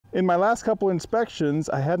In my last couple inspections,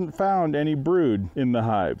 I hadn't found any brood in the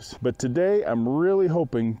hives, but today I'm really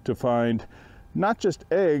hoping to find not just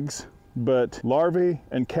eggs, but larvae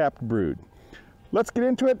and capped brood. Let's get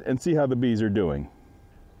into it and see how the bees are doing.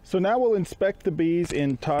 So now we'll inspect the bees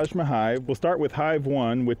in Taj Mahive. We'll start with Hive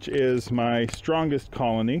 1, which is my strongest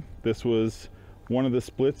colony. This was one of the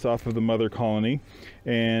splits off of the mother colony,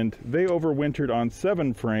 and they overwintered on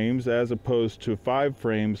 7 frames as opposed to 5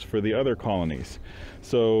 frames for the other colonies.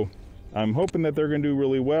 So I'm hoping that they're going to do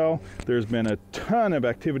really well. There's been a ton of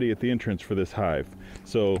activity at the entrance for this hive,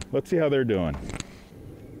 so let's see how they're doing.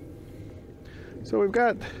 So we've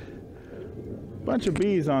got a bunch of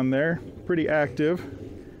bees on there, pretty active,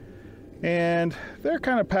 and they're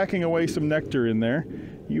kind of packing away some nectar in there.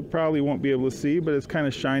 You probably won't be able to see, but it's kind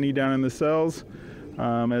of shiny down in the cells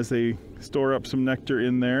as they store up some nectar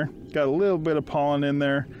in there. Got a little bit of pollen in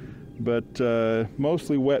there, but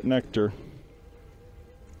mostly wet nectar.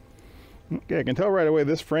 Okay, I can tell right away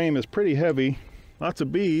this frame is pretty heavy. Lots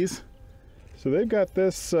of bees. So they've got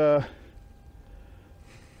this kind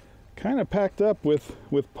of packed up with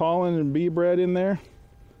pollen and bee bread in there.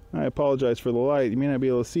 I apologize for the light. You may not be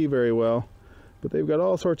able to see very well, but they've got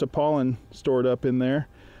all sorts of pollen stored up in there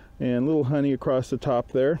and little honey across the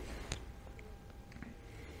top there.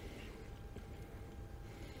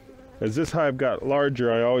 As this hive got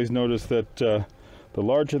larger, I always noticed that the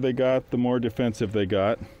larger they got, the more defensive they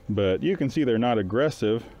got. But you can see they're not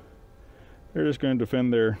aggressive. They're just going to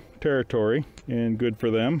defend their territory, and good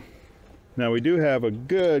for them. Now we do have a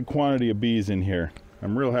good quantity of bees in here.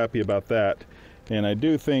 I'm real happy about that. And I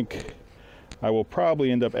do think I will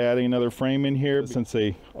probably end up adding another frame in here since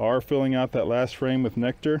they are filling out that last frame with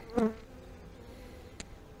nectar.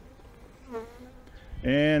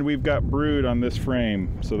 And we've got brood on this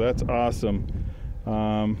frame, so that's awesome.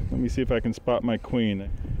 Let me see if I can spot my queen.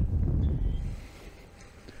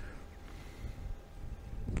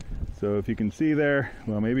 So if you can see there,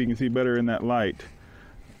 well, maybe you can see better in that light.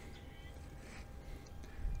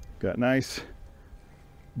 Got nice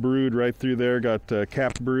brood right through there, got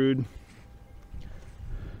capped brood.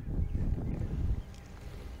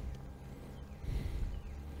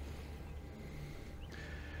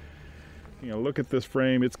 You know, look at this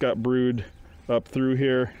frame, it's got brood up through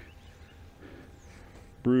here,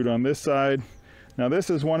 brood on this side. Now this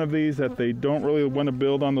is one of these that they don't really want to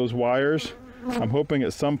build on those wires. I'm hoping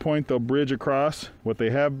at some point they'll bridge across. What they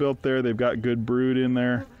have built there, they've got good brood in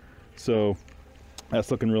there, so that's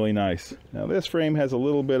looking really nice. Now this frame has a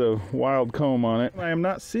little bit of wild comb on it. I am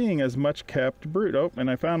not seeing as much capped brood. Oh, and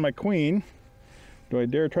I found my queen. Do I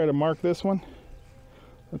dare try to mark this one?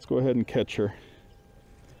 Let's go ahead and catch her.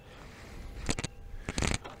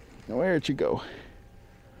 Now where'd she go?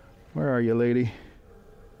 Where are you, lady?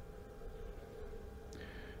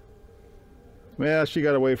 Well, she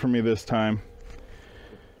got away from me this time.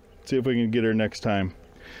 Let's see if we can get her next time.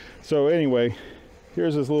 So anyway,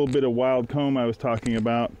 here's this little bit of wild comb I was talking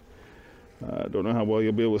about. I don't know how well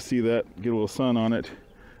you'll be able to see that. Get a little sun on it.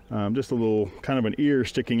 Just a little kind of an ear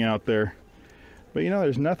sticking out there. But you know,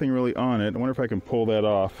 there's nothing really on it. I wonder if I can pull that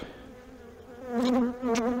off.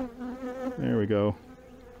 There we go.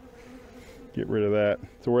 Get rid of that.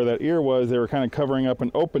 So where that ear was, they were kind of covering up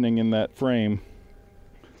an opening in that frame.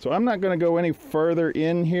 So I'm not going to go any further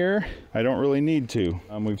in here. I don't really need to.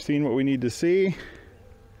 We've seen what we need to see.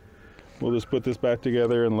 We'll just put this back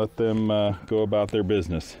together and let them go about their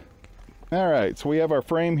business. All right, so we have our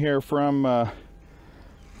frame here from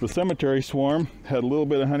the cemetery swarm. Had a little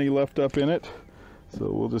bit of honey left up in it.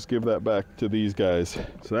 So we'll just give that back to these guys.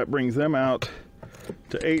 So that brings them out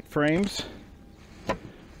to 8 frames.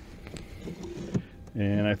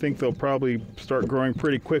 And I think they'll probably start growing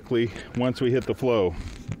pretty quickly once we hit the flow.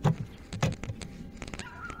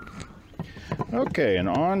 Okay, and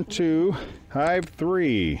on to Hive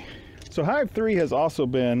 3. So Hive 3 has also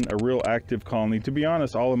been a real active colony. To be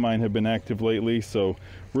honest, all of mine have been active lately, so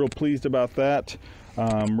real pleased about that.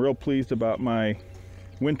 Real pleased about my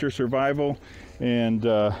winter survival, and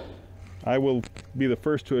I will be the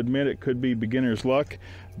first to admit it could be beginner's luck,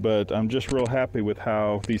 but I'm just real happy with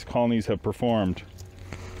how these colonies have performed.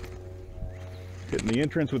 Hitting the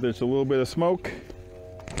entrance with just a little bit of smoke.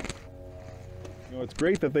 You know, it's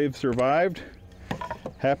great that they've survived.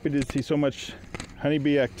 Happy to see so much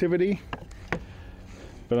honeybee activity,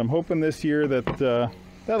 but I'm hoping this year that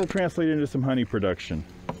that'll translate into some honey production.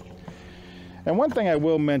 And one thing I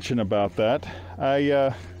will mention about that,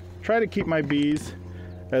 I try to keep my bees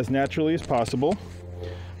as naturally as possible,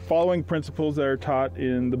 following principles that are taught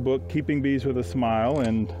in the book Keeping Bees with a Smile,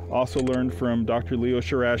 and also learned from Dr. Leo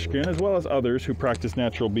Sharashkin, as well as others who practice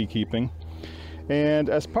natural beekeeping. And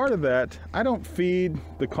as part of that, I don't feed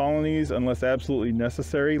the colonies unless absolutely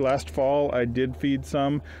necessary. Last fall, I did feed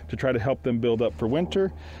some to try to help them build up for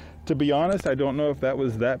winter. To be honest, I don't know if that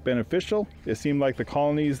was that beneficial. It seemed like the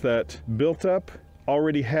colonies that built up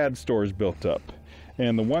already had stores built up.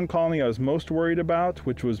 And the one colony I was most worried about,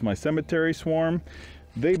 which was my cemetery swarm,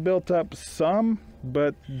 they built up some,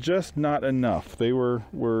 but just not enough. They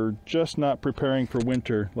were just not preparing for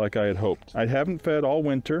winter like I had hoped. I haven't fed all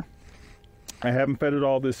winter. I haven't fed it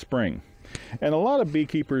all this spring. And a lot of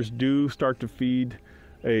beekeepers do start to feed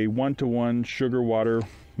a 1-to-1 sugar water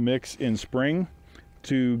mix in spring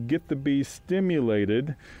to get the bees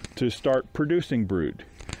stimulated to start producing brood.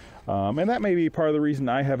 And that may be part of the reason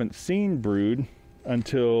I haven't seen brood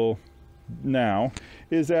until now,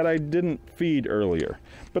 is that I didn't feed earlier.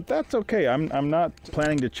 But that's okay. I'm not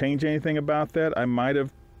planning to change anything about that. I might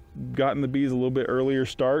have gotten the bees a little bit earlier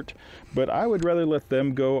start, but I would rather let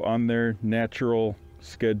them go on their natural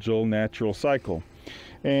schedule, natural cycle.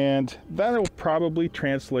 And that'll probably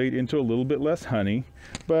translate into a little bit less honey,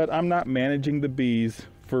 but I'm not managing the bees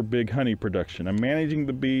for big honey production. I'm managing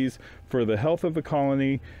the bees for the health of the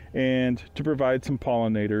colony and to provide some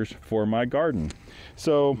pollinators for my garden.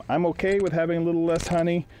 So I'm okay with having a little less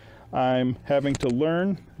honey. I'm having to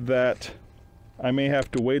learn that I may have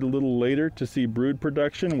to wait a little later to see brood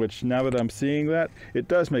production, which now that I'm seeing that, it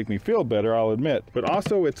does make me feel better, I'll admit. But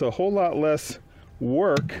also it's a whole lot less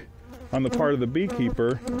work on the part of the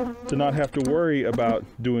beekeeper to not have to worry about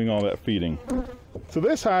doing all that feeding. So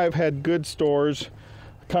this hive had good stores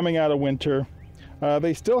coming out of winter.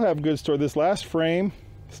 They still have good store. This last frame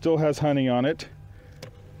still has honey on it.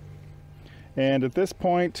 And at this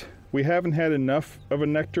point, we haven't had enough of a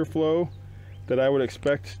nectar flow that I would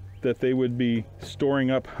expect that they would be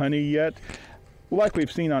storing up honey yet. Like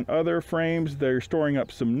we've seen on other frames, they're storing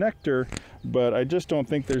up some nectar, but I just don't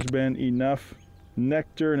think there's been enough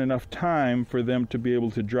nectar and enough time for them to be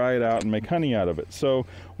able to dry it out and make honey out of it. So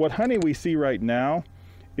what honey we see right now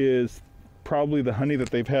is probably the honey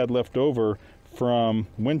that they've had left over from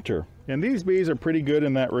winter. And these bees are pretty good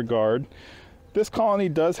in that regard. This colony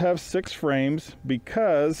does have 6 frames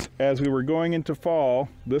because as we were going into fall,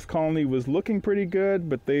 this colony was looking pretty good,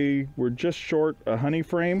 but they were just short a honey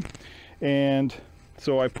frame. And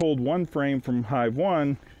so I pulled one frame from Hive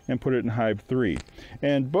 1 and put it in Hive 3.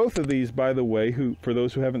 And both of these, by the way, for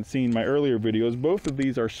those who haven't seen my earlier videos, both of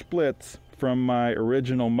these are splits from my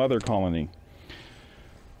original mother colony.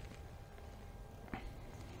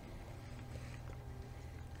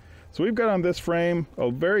 So we've got on this frame,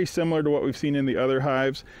 very similar to what we've seen in the other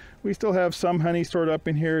hives. We still have some honey stored up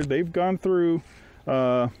in here. They've gone through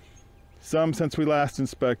some since we last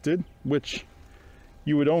inspected, which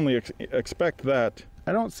you would only expect that.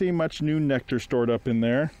 I don't see much new nectar stored up in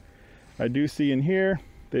there. I do see in here,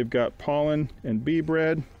 they've got pollen and bee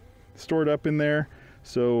bread stored up in there.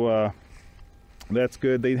 So that's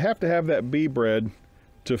good. They'd have to have that bee bread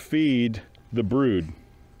to feed the brood.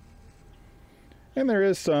 And there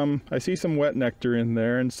is I see some wet nectar in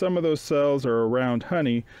there, and some of those cells are around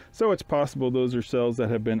honey, so it's possible those are cells that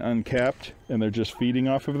have been uncapped and they're just feeding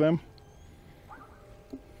off of them.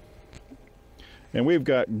 And we've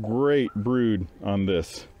got great brood on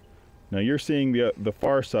this. Now you're seeing the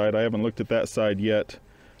far side. I haven't looked at that side yet,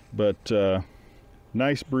 but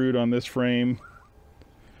nice brood on this frame.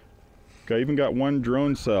 I even got one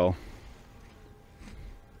drone cell.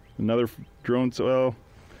 Another drone cell.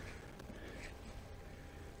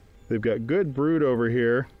 They've got good brood over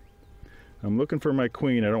here. I'm looking for my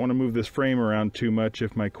queen. I don't want to move this frame around too much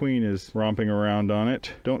if my queen is romping around on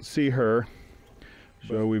it. Don't see her.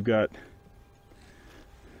 So we've got,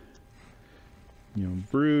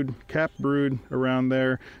 brood, capped brood around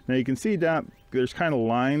there. Now you can see down, there's kind of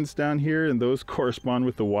lines down here, and those correspond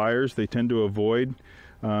with the wires they tend to avoid.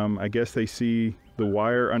 I guess they see the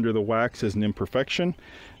wire under the wax as an imperfection,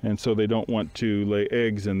 and so they don't want to lay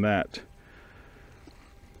eggs in that.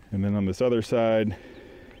 And then on this other side,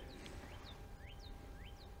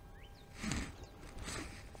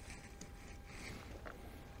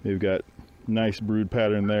 they've got nice brood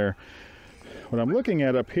pattern there. What I'm looking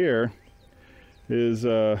at up here is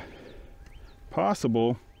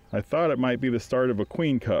possible. I thought it might be the start of a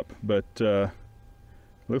queen cup, but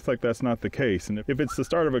looks like that's not the case. And if it's the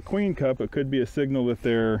start of a queen cup, it could be a signal that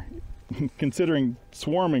they're considering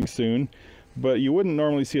swarming soon. But you wouldn't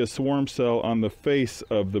normally see a swarm cell on the face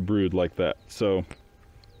of the brood like that. So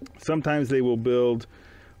sometimes they will build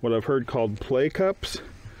what I've heard called play cups,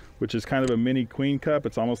 which is kind of a mini queen cup.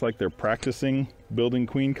 It's almost like they're practicing building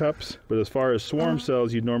queen cups. But as far as swarm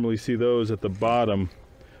cells, you'd normally see those at the bottom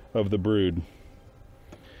of the brood.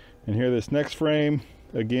 And here, this next frame,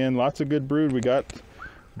 Again, lots of good brood. We got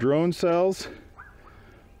drone cells.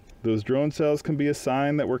 Those drone cells can be a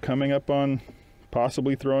sign that we're coming up on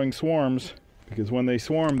possibly throwing swarms, because when they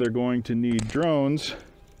swarm, they're going to need drones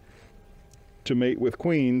to mate with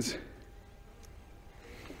queens.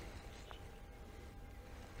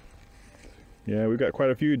 Yeah, we've got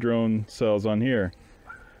quite a few drone cells on here.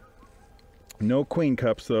 No queen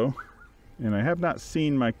cups though, and I have not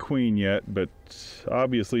seen my queen yet, but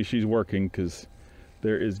obviously she's working because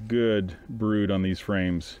there is good brood on these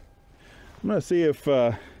frames. I'm gonna see if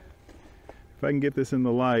I can get this in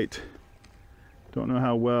the light. Don't know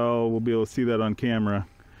how well we'll be able to see that on camera,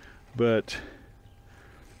 but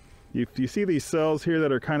if you see these cells here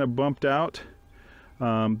that are kind of bumped out,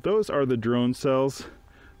 those are the drone cells.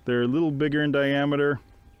 They're a little bigger in diameter,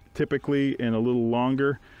 typically, and a little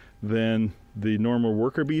longer than the normal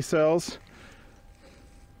worker bee cells,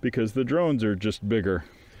 because the drones are just bigger.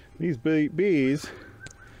 These bees,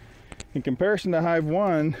 in comparison to Hive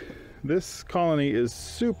 1, this colony is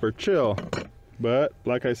super chill. But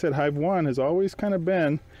like I said, Hive 1 has always kind of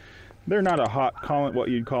been, they're not a hot colony, what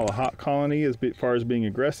you'd call a hot colony as far as being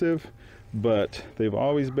aggressive, but they've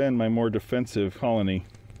always been my more defensive colony.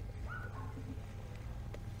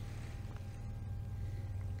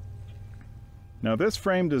 Now this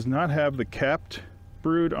frame does not have the capped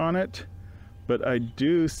brood on it, but I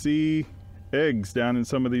do see eggs down in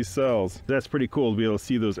some of these cells. That's pretty cool to be able to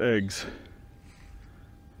see those eggs.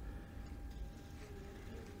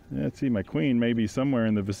 Let's see, my queen may be somewhere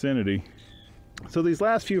in the vicinity. So these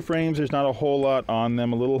last few frames, there's not a whole lot on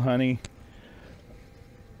them. A little honey.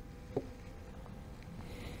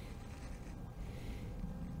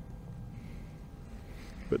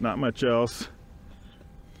 But not much else.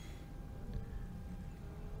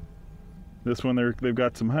 This one, they've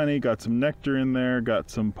got some honey, got some nectar in there, got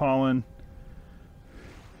some pollen.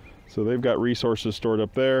 So they've got resources stored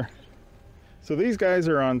up there. So these guys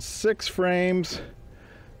are on 6 frames,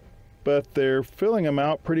 but they're filling them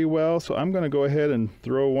out pretty well. So I'm going to go ahead and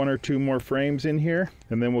throw 1 or 2 more frames in here,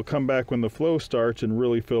 and then we'll come back when the flow starts and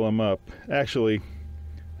really fill them up. Actually,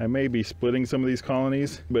 I may be splitting some of these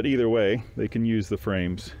colonies, but either way, they can use the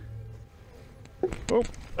frames. Oh,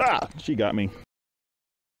 she got me.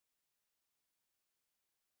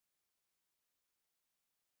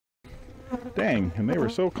 Dang, and they were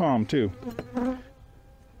so calm too.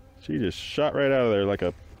 She just shot right out of there like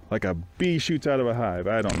a bee shoots out of a hive.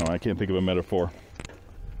 I don't know, I can't think of a metaphor.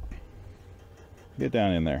 Get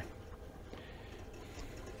down in there.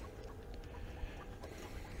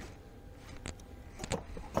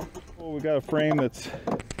 Well, we got a frame that's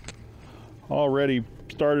already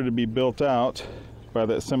started to be built out by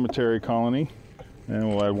that cemetery colony, and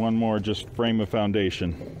we'll add 1 more just frame of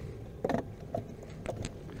foundation.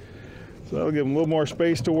 So that'll give them a little more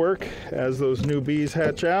space to work as those new bees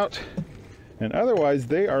hatch out. And otherwise,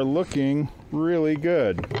 they are looking really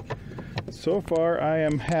good. So far, I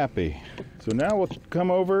am happy. So now we'll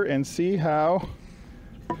come over and see how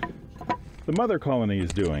the mother colony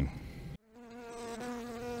is doing.